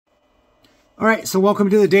All right, so welcome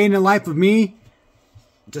to the day in the life of me.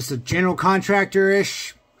 Just a general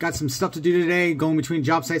contractor-ish. Got some stuff to do today, going between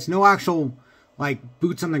job sites. No actual like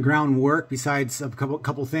boots on the ground work besides a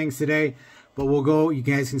couple things today. But we'll go, you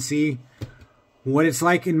guys can see what it's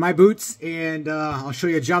like in my boots. And I'll show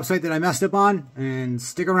you a job site that I messed up on, and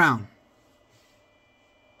stick around.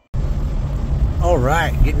 All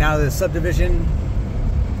right, getting out of the subdivision.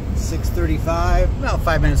 6:35, about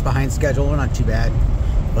 5 minutes behind schedule. We're not too bad.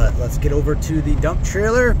 But let's get over to the dump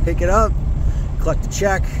trailer, pick it up, collect the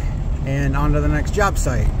check, and on to the next job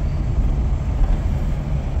site.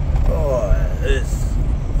 Oh, it's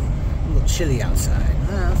a little chilly outside.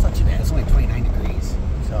 It's not too bad. It's only 29 degrees.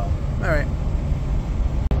 So, all right.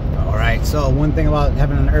 All right, so one thing about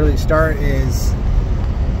having an early start is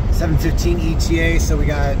 7:15 ETA, so we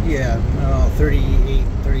got,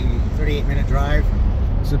 38 minute drive.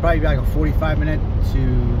 So it'll probably be like a 45 minute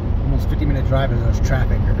to almost 50-minute drive if there's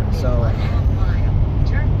traffic here. So,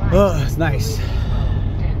 oh, it's nice.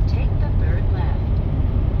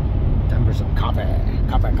 Time for some coffee.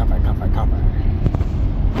 Coffee.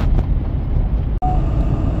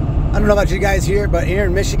 I don't know about you guys here, but here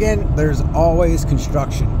in Michigan, there's always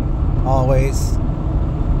construction. Always.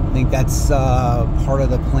 I think that's part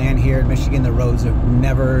of the plan here in Michigan. The roads have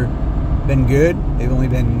never been good. They've only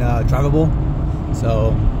been drivable.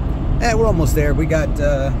 So, we're almost there. We got,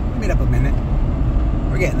 we made up a minute.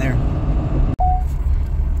 We're getting there.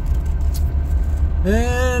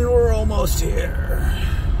 And we're almost here.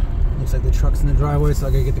 Looks like the truck's in the driveway, so I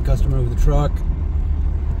gotta get the customer over the truck.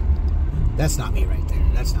 That's not me right there.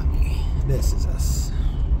 That's not me. This is us.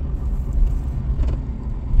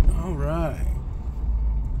 All right.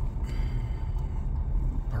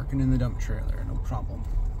 Parking in the dump trailer, no problem.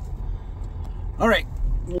 All right.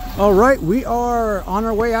 All right, we are on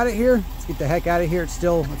our way out of here. Let's get the heck out of here. It's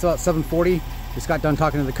about 7:40. Just got done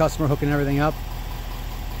talking to the customer, hooking everything up.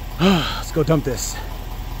 Let's go dump this.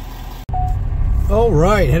 All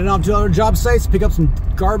right, heading out to our job sites, pick up some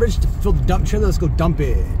garbage to fill the dump trailer. Let's go dump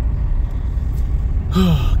it.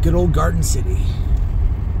 Good old Garden City.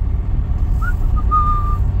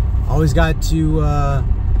 Always got to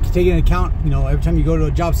take into account, every time you go to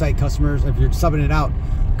a job site, customers, if you're subbing it out,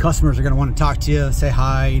 customers are going to want to talk to you, say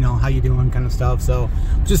hi, how you doing, kind of stuff. So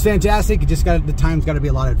just fantastic. The time's got to be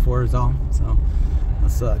allotted for us all. So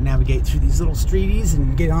let's navigate through these little streeties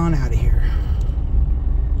and get on out of here.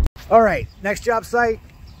 All right, next job site,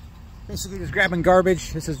 basically just grabbing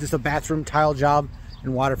garbage. This is just a bathroom tile job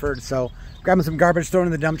in Waterford. So grabbing some garbage, throwing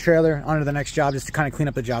in the dump trailer, onto the next job, just to kind of clean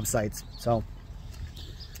up the job sites. So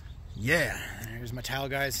yeah, there's my tile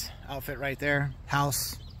guy's outfit right there.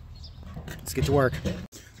 House. Let's get to work.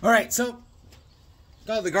 All right, so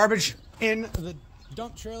got all the garbage in the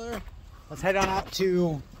dump trailer. Let's head on out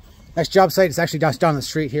to next job site. It's actually just down the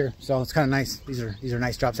street here, so it's kind of nice. These are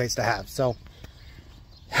nice job sites to have. So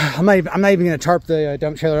I'm not even going to tarp the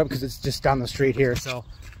dump trailer up because it's just down the street here. So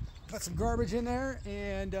got some garbage in there,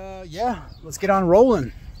 and yeah, let's get on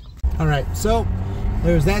rolling. All right, so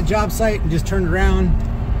there's that job site, and just turned around.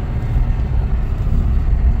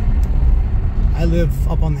 I live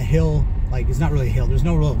up on the hill. Like, it's not really a hill. There's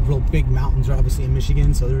no real big mountains, obviously, in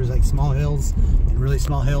Michigan. So there's like small hills and really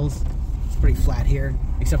small hills. It's pretty flat here,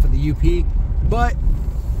 except for the UP. But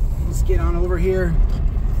let's get on over here.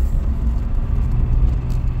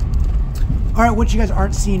 All right, what you guys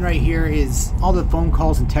aren't seeing right here is all the phone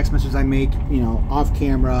calls and text messages I make, off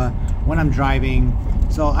camera when I'm driving.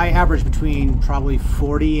 So I average between probably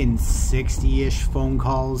 40 and 60-ish phone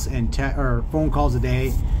calls phone calls a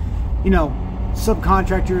day.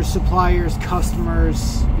 Subcontractors, suppliers,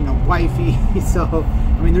 customers, wifey. So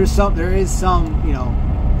I mean, there's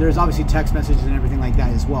obviously text messages and everything like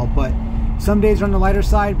that as well, but some days are on the lighter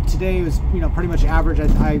side. Today was pretty much average.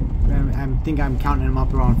 I think I'm counting them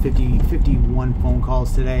up around 51 phone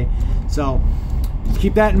calls today. So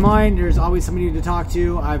keep that in mind. There's always somebody to talk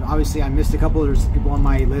to. I missed a couple. There's people on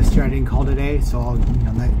my list here I didn't call today, so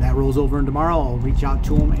that rolls over in tomorrow. I'll reach out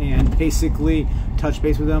to them and basically touch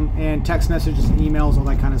base with them, and text messages, emails, all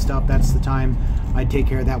that kind of stuff. That's the time I take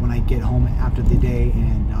care of that when I get home after the day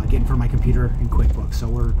and get in front of my computer in QuickBooks. So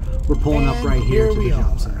we're pulling up right here to the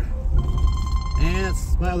job site. And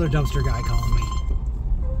that's my other dumpster guy calling me.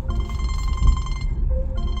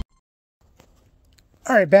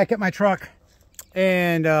 All right, back at my truck.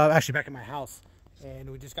 And actually back at my house, and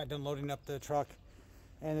we just got done loading up the truck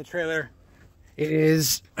and the trailer. It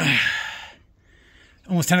is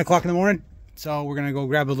almost 10 o'clock in the morning, so we're gonna go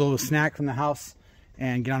grab a little snack from the house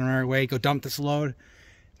and get on our way, go dump this load,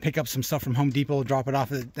 pick up some stuff from Home Depot, drop it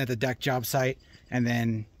off at the deck job site, and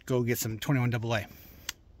then go get some 21 AA.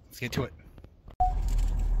 Let's get to it.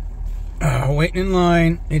 Waiting in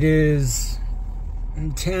line. It is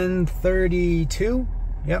 10:32.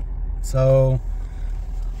 Yep. So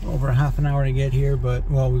over a half an hour to get here, but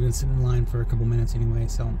well, we've been sitting in line for a couple minutes anyway.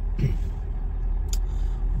 So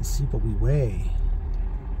let's see what we weigh.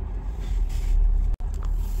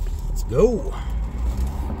 Let's go.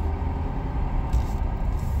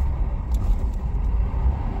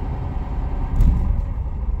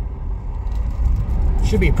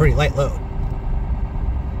 Should be a pretty light load.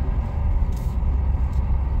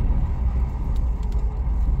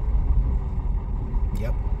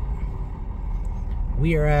 Yep.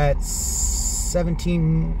 We are at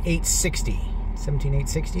 17,860.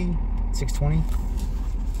 17,860, 620.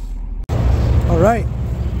 All right.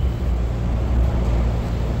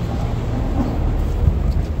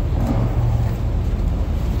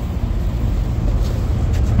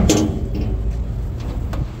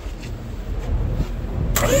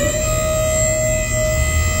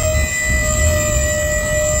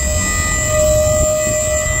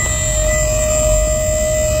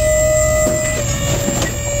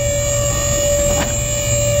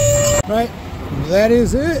 Right, that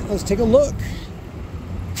is it. Let's take a look.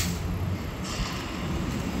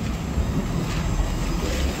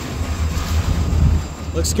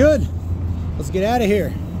 Looks good. Let's get out of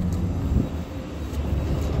here.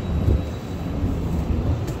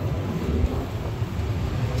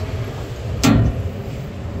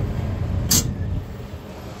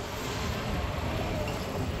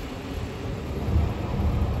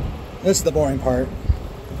 This is the boring part.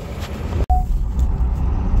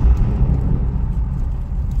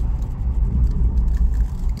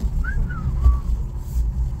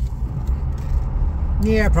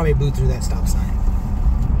 Yeah, I probably blew through that stop sign.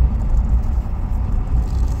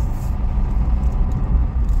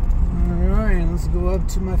 Alright, let's go up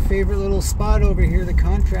to my favorite little spot over here, the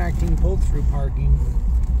contracting pull-through parking.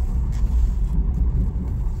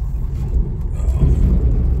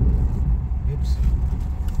 Oops.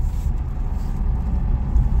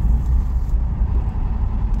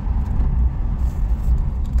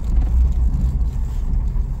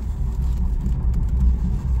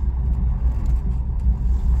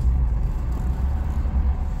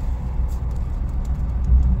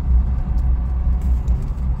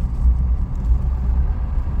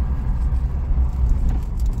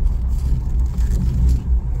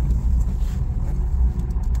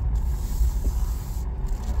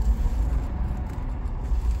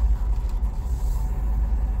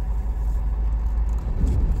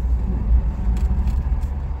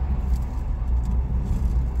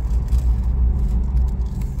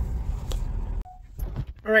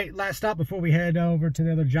 All right, last stop before we head over to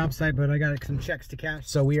the other job site, but I got some checks to cash.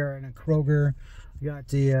 So we are in a Kroger. We got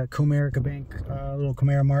the Comerica Bank, little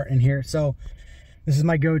Comera Mart in here. So this is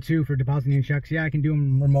my go-to for depositing checks. Yeah, I can do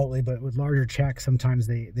them remotely, but with larger checks, sometimes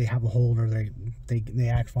they have a hold or they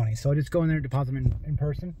act funny. So I just go in there and deposit them in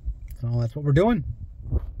person. So that's what we're doing.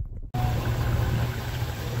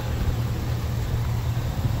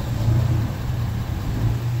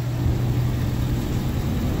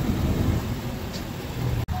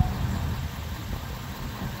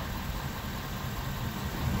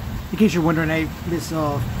 In case you're wondering, this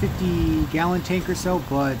 50-gallon tank or so,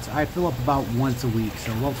 but I fill up about once a week.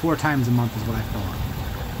 So, well, 4 times a month is what I fill up.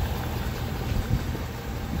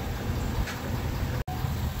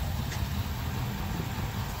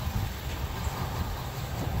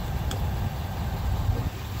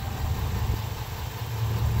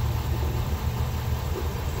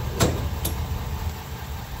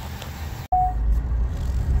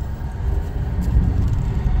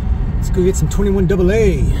 Let's go get some 21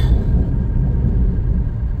 AA.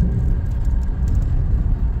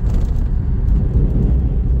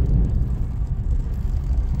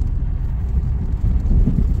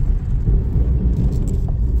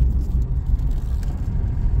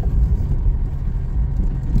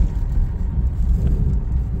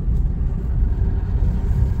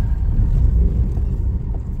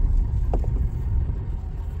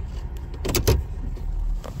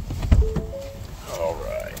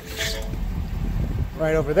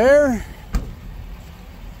 Right over there.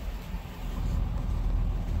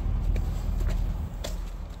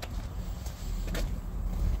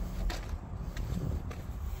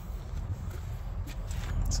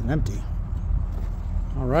 It's an empty.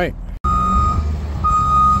 All right.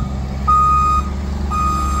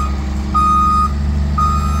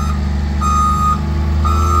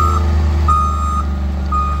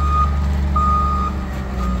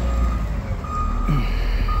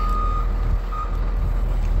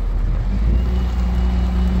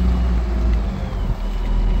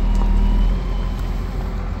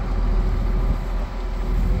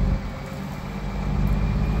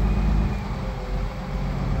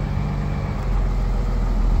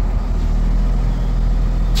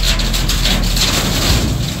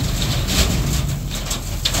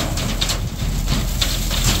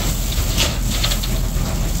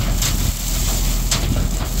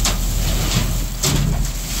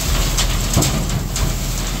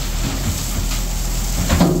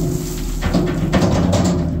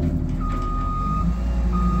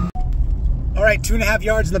 2.5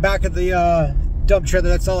 yards in the back of the dump trailer.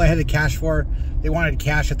 That's all I had to cash for. They wanted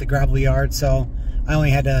cash at the gravel yard, so I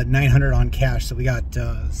only had 900 on cash. So we got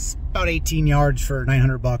about 18 yards for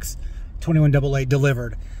 900 bucks, 21 AA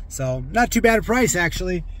delivered. So not too bad a price,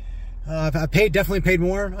 actually. I've definitely paid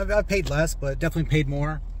more. I've paid less, but definitely paid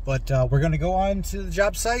more. But we're gonna go on to the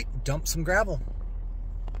job site, dump some gravel.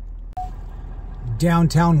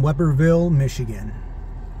 Downtown Weberville, Michigan.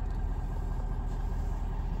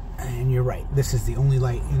 And you're right, this is the only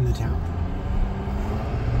light in the town.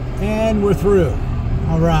 And we're through.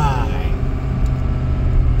 All right.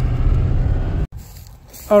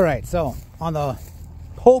 All right, so on the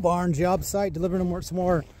pole barn job site, delivering them some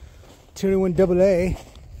more 21 AA.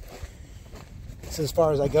 This is as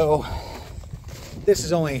far as I go. This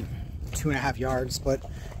is only 2.5 yards, but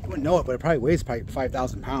you wouldn't know it, but it probably weighs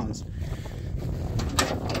 5,000 pounds.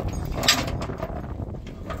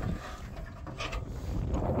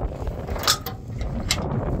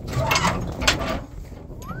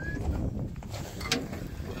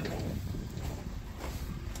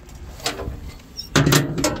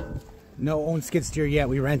 No own skid steer yet,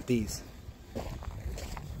 we rent these.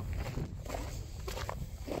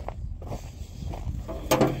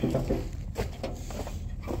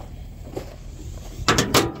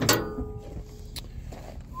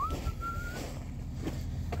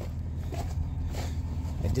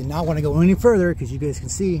 I did not want to go any further because you guys can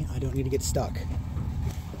see I don't need to get stuck.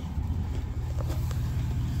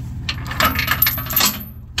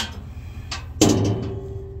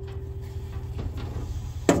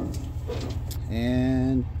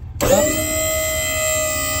 And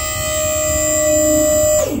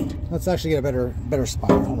let's actually get a better spot.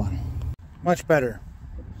 Hold on. Much better.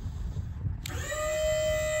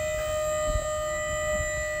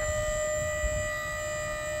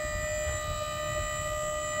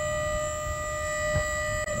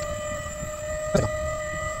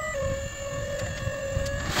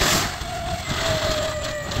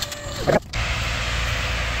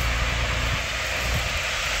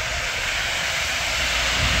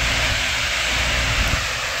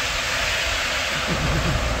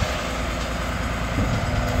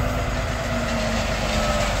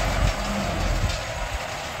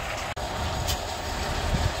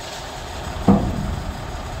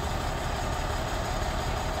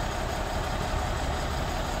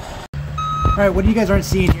 All right, what you guys aren't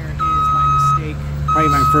seeing here is my mistake.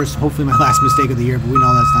 Probably my first, hopefully my last mistake of the year, but we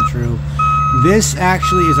know that's not true. This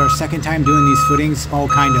actually is our second time doing these footings. Oh,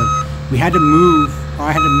 kind of. We had to move, or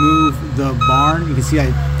I had to move the barn. You can see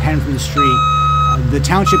I had it from the street. The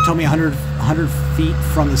township told me 100 feet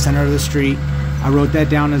from the center of the street. I wrote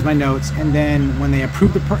that down as my notes. And then when they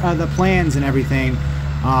approved the plans and everything,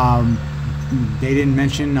 they didn't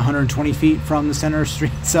mention 120 feet from the center of the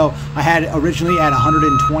street. So I had originally at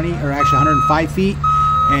 120, or actually 105 feet.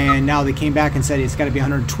 And now they came back and said it's got to be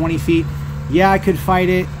 120 feet. Yeah, I could fight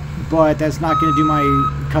it, but that's not going to do my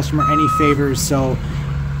customer any favors. So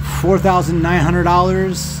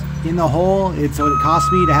 $4,900 in the hole. It's what it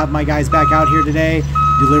cost me to have my guys back out here today,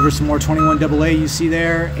 deliver some more 21 AA you see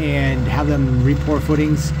there, and have them re-pour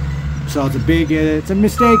footings. So it's a big, it's a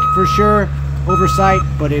mistake for sure, oversight,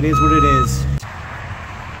 but it is what it is.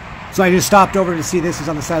 So I just stopped over to see this is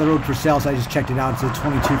on the side of the road for sale, so I just checked it out. It's a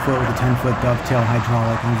 22 foot with a 10-foot dovetail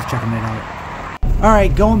hydraulic. I'm just checking it out. All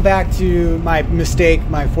right, going back to my mistake,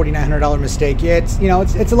 my $4,900 mistake. Yeah, it's, you know,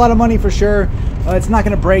 it's a lot of money for sure. It's not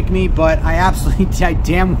going to break me, but I absolutely, I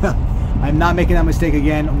damn well, I'm not making that mistake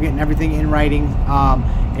again. I'm getting everything in writing,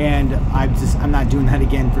 and I'm not doing that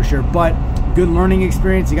again for sure. But good learning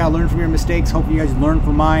experience. You got to learn from your mistakes. Hopefully you guys learn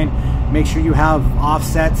from mine. Make sure you have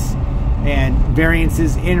offsets and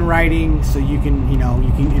variances in writing so you can, you know,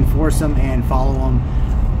 you can enforce them and follow them.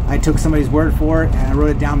 I took somebody's word for it and I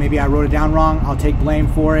wrote it down. Maybe I wrote it down wrong. I'll take blame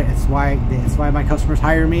for it. It's why my customers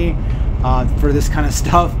hire me for this kind of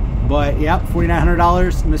stuff. But yeah,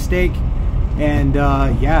 $4,900 mistake. And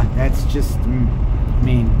yeah, that's just, I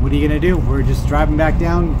mean, what are you gonna do? We're just driving back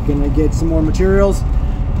down, gonna get some more materials,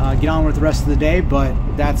 get on with the rest of the day. But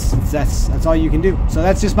that's all you can do. So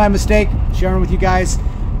that's just my mistake, sharing with you guys.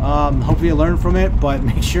 Hopefully you learn from it, but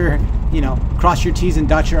make sure, you know, cross your T's and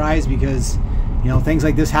dot your I's, because you know, things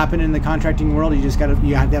like this happen in the contracting world. You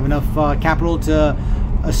have to have enough capital to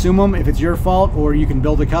assume them if it's your fault, or you can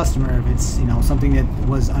build a customer if it's, you know, something that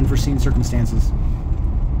was unforeseen circumstances.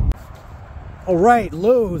 All right,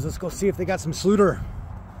 Lowe's. Let's go see if they got some Sluter.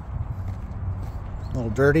 A little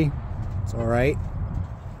dirty. It's all right.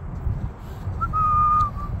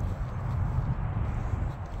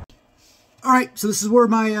 All right, so this is where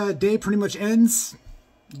my day pretty much ends.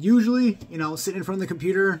 Usually, you know, sitting in front of the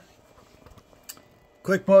computer,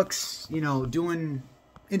 QuickBooks, you know, doing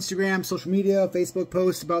Instagram, social media, Facebook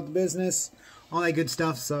posts about the business, all that good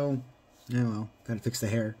stuff. So, yeah, well, gotta fix the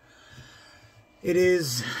hair. It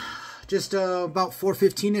is just about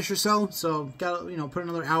 4:15ish or so. So, got to, you know, put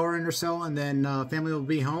another hour in or so, and then family will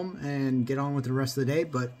be home and get on with the rest of the day.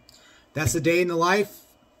 But that's the day in the life.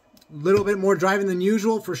 A little bit more driving than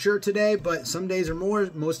usual for sure today, but some days are more,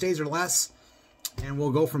 most days are less, and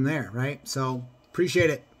we'll go from there, right? So, appreciate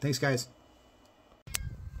it. Thanks, guys.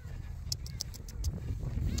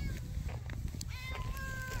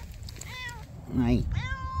 Come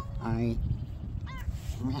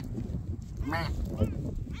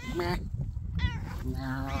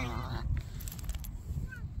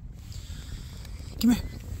here.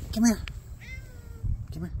 Come here.